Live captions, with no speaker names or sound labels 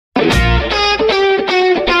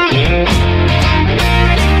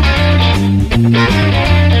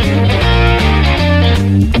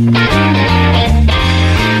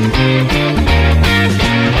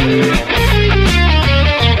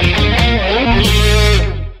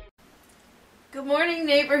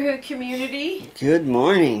neighborhood community. Good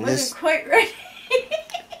morning. Wasn't quite ready.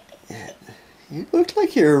 You looked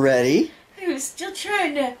like you were ready. I was still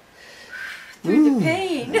trying to through the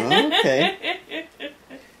pain. Okay.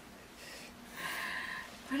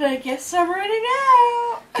 But I guess I'm ready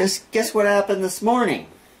now. Guess what happened this morning?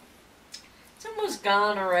 It's almost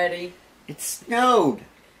gone already. It snowed.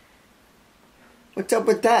 What's up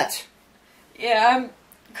with that? Yeah, I'm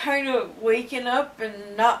kind of waking up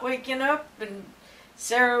and not waking up, and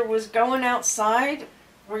Sarah was going outside.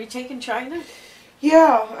 Were you taking China?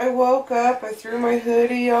 Yeah, I woke up, I threw my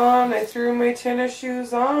hoodie on, I threw my tennis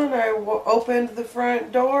shoes on, I opened the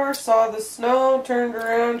front door, saw the snow, turned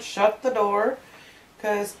around, shut the door,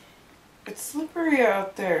 because it's slippery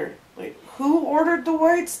out there. Like, who ordered the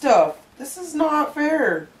white stuff? This is not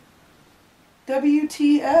fair.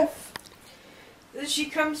 WTF. Then she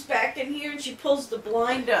comes back in here and she pulls the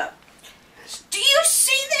blind up. Do you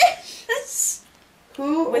see this?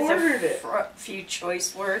 Who ordered it? With a few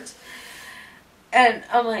choice words. And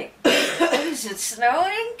I'm like, is it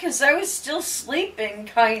snowing? Because I was still sleeping,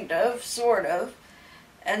 kind of, sort of.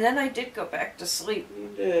 And then I did go back to sleep. You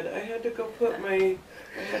did. I had to go put my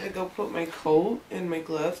coat and my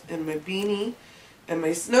gloves and my beanie and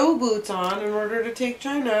my snow boots on in order to take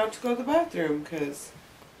China out to go to the bathroom, because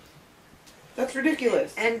that's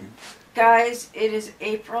ridiculous. And guys, it is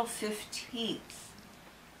April 15th.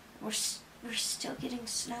 We're still getting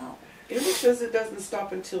snow. Amber says it doesn't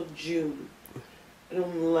stop until June. I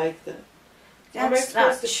don't like that. That's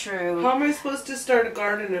not true. How am I supposed to start a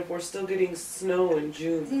garden if we're still getting snow in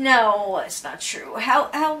June? No, it's not true.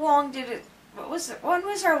 How long did it? What was it? When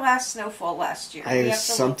was our last snowfall last year? It was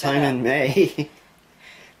sometime in May.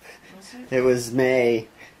 Was it? It was May,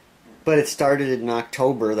 but it started in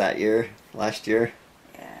October last year.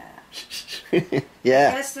 Yeah. Yeah.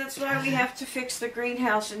 Yes, that's why we have to fix the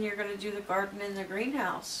greenhouse, and you're going to do the garden in the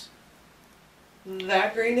greenhouse.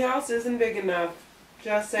 That greenhouse isn't big enough.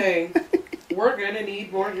 Just saying. We're going to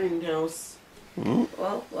need more greenhouse. Mm.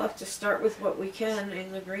 Well, we'll have to start with what we can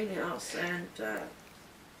in the greenhouse and go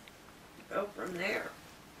from there.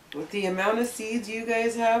 With the amount of seeds you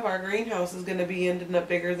guys have, our greenhouse is going to be ending up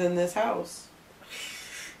bigger than this house.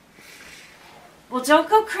 Well, don't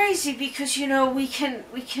go crazy, because you know we can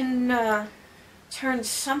turn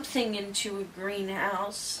something into a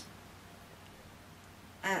greenhouse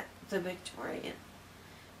at the Victorian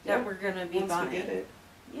that we're going to be Once buying. we get it.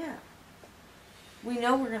 Yeah. We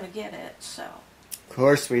know we're going to get it, so. Of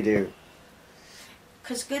course we do.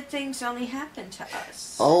 Because good things only happen to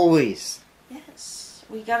us. Always. Yes.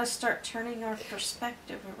 We got to start turning our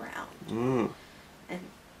perspective around. Mm. And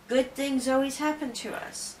good things always happen to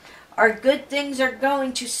us. Our good things are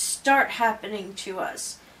going to start happening to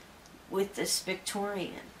us with this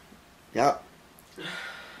Victorian. Yep.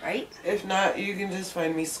 Right? If not, you can just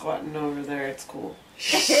find me squatting over there. It's cool.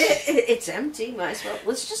 It's empty. Might as well.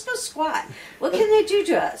 Let's just go squat. What can they do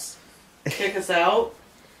to us? Kick us out.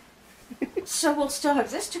 So we'll still have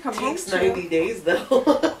this to come home Takes to. 90 days, though.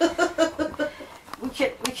 We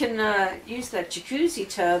can use that jacuzzi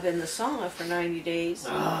tub in the sauna for 90 days.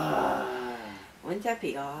 Wouldn't that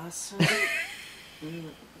be awesome?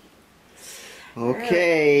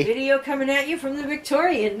 Okay. Right. Video coming at you from the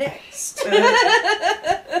Victorian next.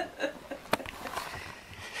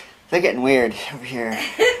 They're getting weird over here.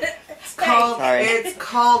 It's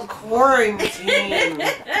called quarantine.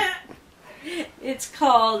 It's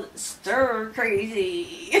called stir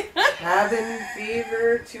crazy. Cabin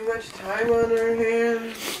fever, too much time on our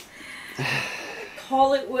hands.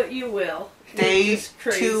 Call it what you will. Days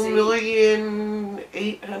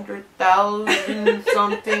 2,800,000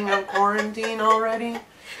 something of quarantine already.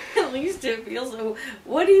 At least it feels so.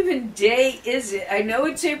 What even day is it? I know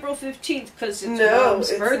it's April 15th because it's No, Mom's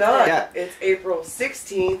it's birthday. not. Yeah. It's April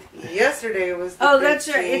 16th. Yesterday was the 15th. Oh, that's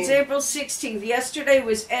right. It's April 16th. Yesterday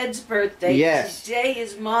was Ed's birthday. Yes. Today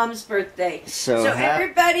is Mom's birthday. So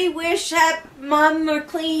everybody wish Mom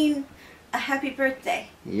McLean a happy birthday.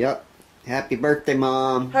 Yep. Happy birthday,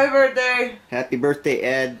 Mom. Happy birthday. Happy birthday,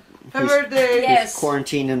 Ed. Happy birthday. Yes. Who's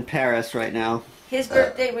quarantined in Paris right now. His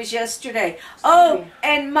birthday was yesterday. Oh,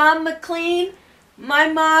 and Mom McLean,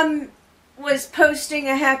 my mom was posting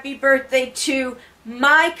a happy birthday to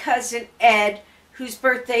my cousin Ed, whose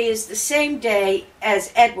birthday is the same day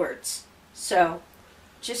as Edward's. So,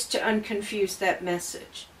 just to unconfuse that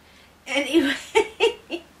message. Anyway,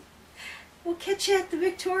 we'll catch you at the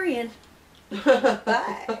Victorian.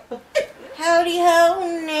 Bye. Howdy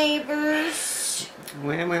ho, neighbors.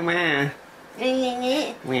 Wah, wah, wah.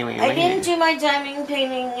 I didn't do my diamond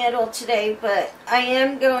painting at all today, but I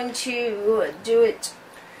am going to do it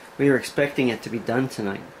We were expecting it to be done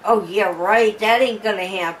tonight. Oh, yeah, right. That ain't gonna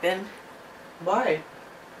happen. Why?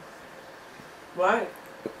 Why?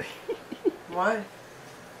 Why?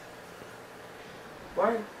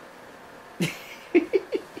 Why?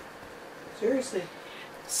 Seriously.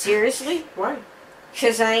 Seriously? Why?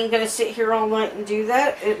 Because I ain't gonna sit here all night and do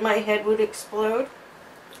that. My head would explode.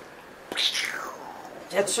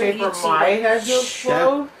 That's what Okay, you'd for see. my head to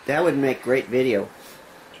explode? That would make great video.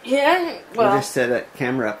 Yeah, We'll well, just set a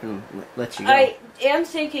camera up and let you go. I am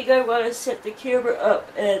thinking I want to set the camera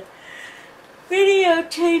up and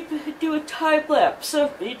videotape, do a time lapse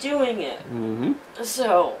of me doing it. Mm-hmm.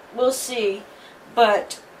 So, we'll see.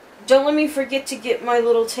 But don't let me forget to get my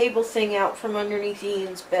little table thing out from underneath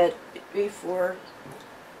Ian's bed before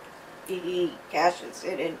he cashes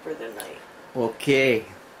it in for the night. Okay.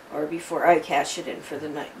 Or before I cash it in for the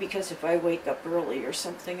night. Because if I wake up early or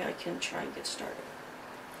something, I can try and get started.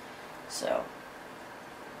 So,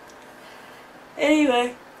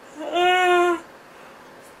 anyway, I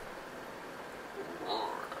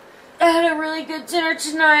had a really good dinner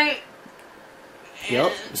tonight.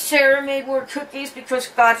 Yep. And Sarah made more cookies because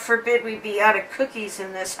God forbid we be out of cookies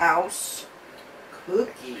in this house.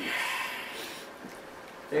 Cookies.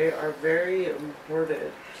 They are very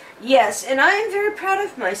important. Yes, and I am very proud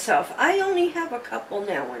of myself. I only have a couple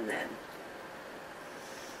now and then.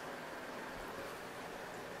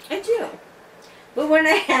 I do. But when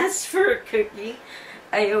I ask for a cookie,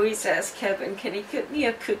 I always ask Kevin, can he get me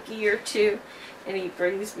a cookie or two? And he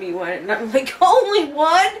brings me one, and I'm like, only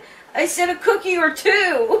one? I said a cookie or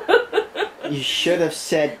two. You should have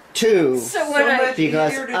said two. So when much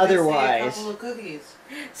because easier to just otherwise- say a couple of cookies.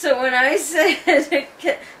 So when I said,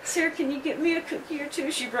 Sarah, can you get me a cookie or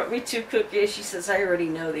two? She brought me 2 cookies. She says, I already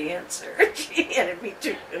know the answer. She handed me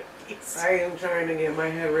 2 cookies. I am trying to get my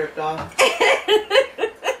head ripped off.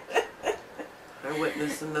 I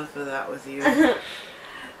witnessed enough of that with you.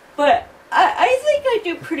 But I think I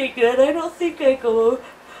do pretty good. I don't think I go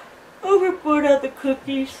overboard on the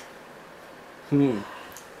cookies. You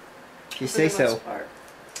For say the so. most part.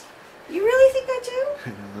 You really think I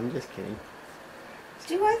do? No, I'm just kidding.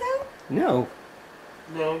 Do I though? No.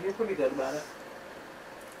 No, you're pretty good about it.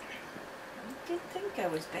 I didn't think I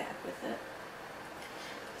was bad with it.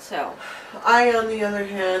 So, I, on the other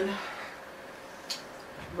hand,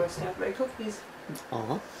 must have my cookies.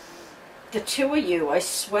 Aw. the 2 of you, I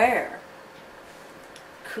swear.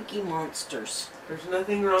 Cookie monsters. There's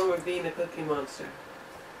nothing wrong with being a cookie monster.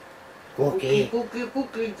 Okay. Cookie,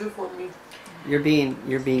 good for me. You're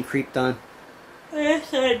being creeped on.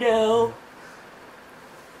 Yes, I know.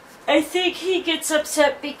 I think he gets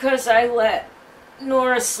upset because I let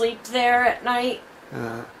Nora sleep there at night,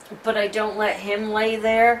 but I don't let him lay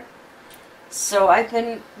there. So I've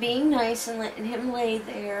been being nice and letting him lay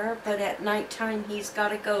there, but at nighttime he's got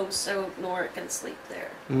to go so Nora can sleep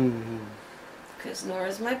there. Mm-hmm. Because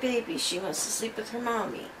Nora's my baby. She wants to sleep with her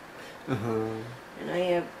mommy. Uh-huh. And I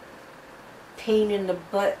have pain in the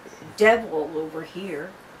butt devil over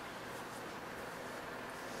here.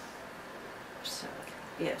 So,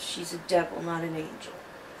 yeah, she's a devil, not an angel.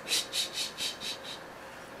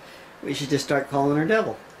 We should just start calling her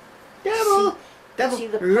Devil. Devil! Devil! See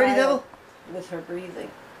the Are you ready, pile Devil? with her breathing.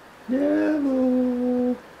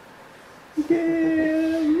 Devil!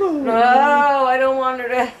 Devil! No, I don't want her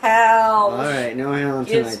to howl. Alright, no howling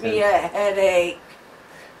Gives tonight me then. a headache.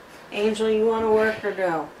 Angel, you want to work or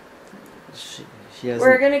no? She hasn't...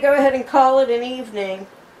 We're going to go ahead and call it an evening.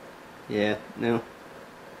 Yeah, no.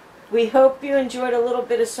 We hope you enjoyed a little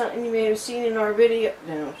bit of something you may have seen in our video.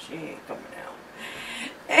 No, she ain't coming out.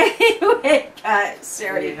 Anyway, guys,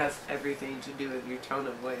 Sarah, It has everything to do with your tone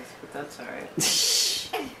of voice, but that's alright.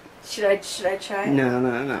 should I try?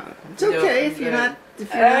 No. It's No, okay I'm if you're good. not...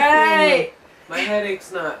 If you're not Alright. My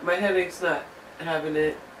headache's not having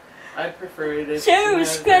it. I'd prefer it if Sarah you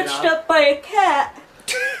was had it scratched off. up by a cat.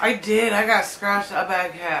 I did. I got scratched up by a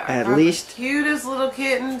cat. I At got least- the cutest little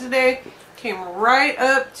kitten today. Came right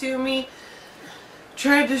up to me.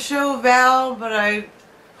 Tried to show Val, but I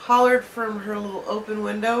hollered from her little open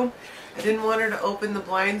window. I didn't want her to open the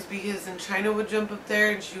blinds because then China would jump up there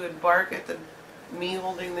and she would bark at me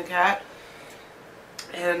holding the cat.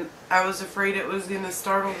 And I was afraid it was going to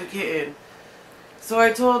startle the kitten. So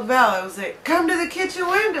I told Val, I was like, come to the kitchen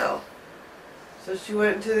window. So she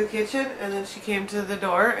went into the kitchen and then she came to the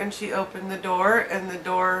door and she opened the door and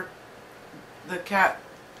the cat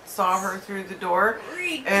saw her through the door.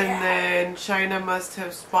 And then China must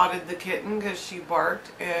have spotted the kitten because she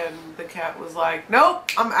barked and the cat was like, nope,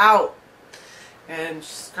 I'm out. And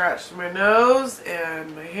she scratched my nose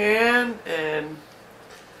and my hand and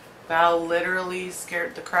Val literally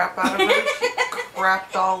scared the crap out of her. She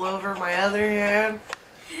wrapped all over my other hand.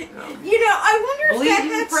 You know, I wonder if that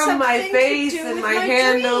Bleeding had from my something face to do and with my my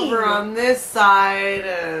hand dream. over on this side,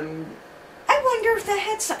 and I wonder if that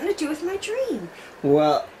had something to do with my dream.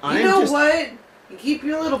 Well, you know what? You keep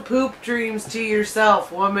your little poop dreams to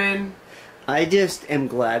yourself, woman. I just am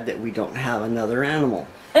glad that we don't have another animal.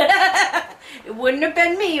 It wouldn't have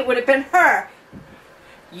been me, it would have been her.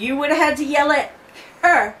 You would have had to yell at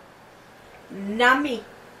her, not me.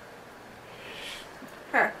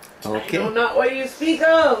 Her. Okay. I know not what you speak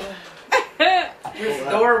of. It's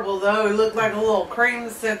adorable though. He looked like a little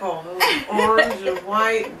creamsicle. It was orange and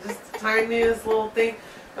white, just the tiniest little thing.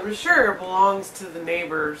 I'm sure it belongs to the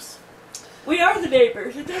neighbors. We are the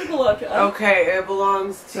neighbors. It does belong to us. Okay, it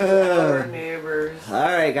belongs to our neighbors.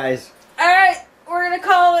 Alright, guys. Alright, we're going to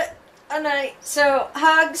call it a night. So,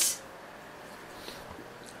 hugs.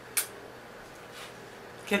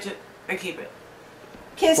 Catch it and keep it.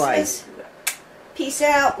 Kisses. Peace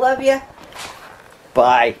out. Love ya.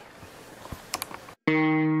 Bye.